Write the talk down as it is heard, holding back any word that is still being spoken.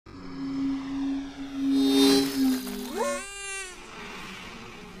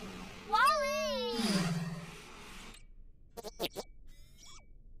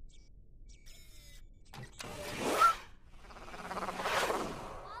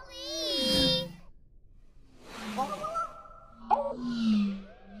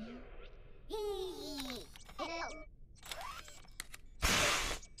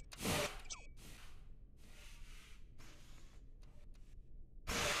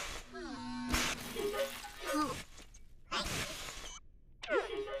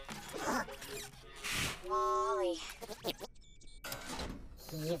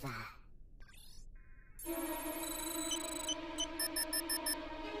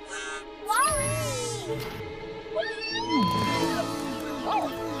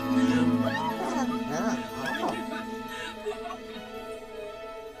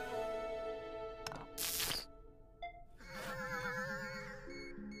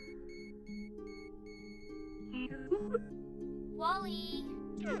Wally.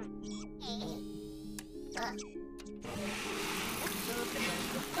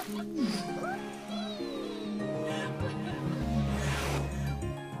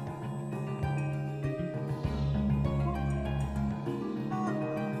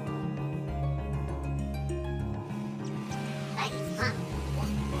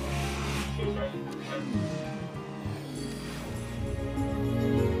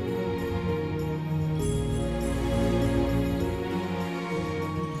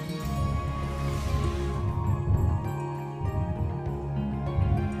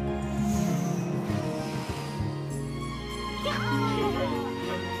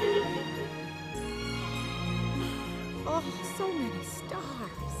 Oh, so many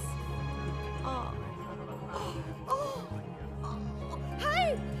stars. Oh. Oh.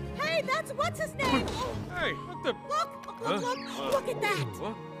 Hey! Hey, that's what's his name? Oh, Hey, what the? look at that.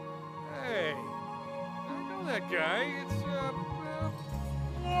 What? Hey, I know that guy. It's,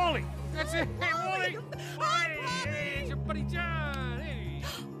 Wally. That's it. Hey, Wally. Hi, Hey, it's your buddy John. Hey.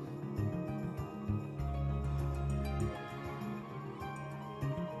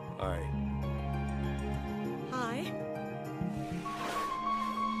 Hi. Hi.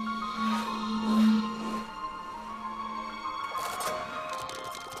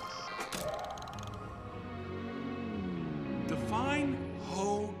 Define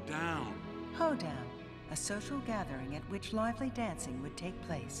hoedown. Hoedown, a social gathering at which lively dancing would take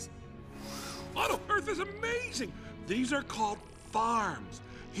place. Auto Earth is amazing! These are called farms.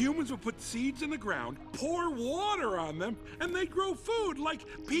 Humans will put seeds in the ground, pour water on them, and they grow food like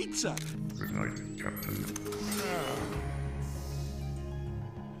pizza. Good night, Captain.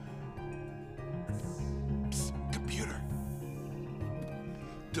 Psst, computer.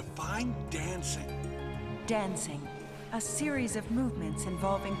 Define dancing. Dancing, a series of movements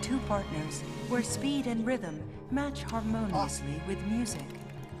involving two partners where speed and rhythm match harmoniously with music.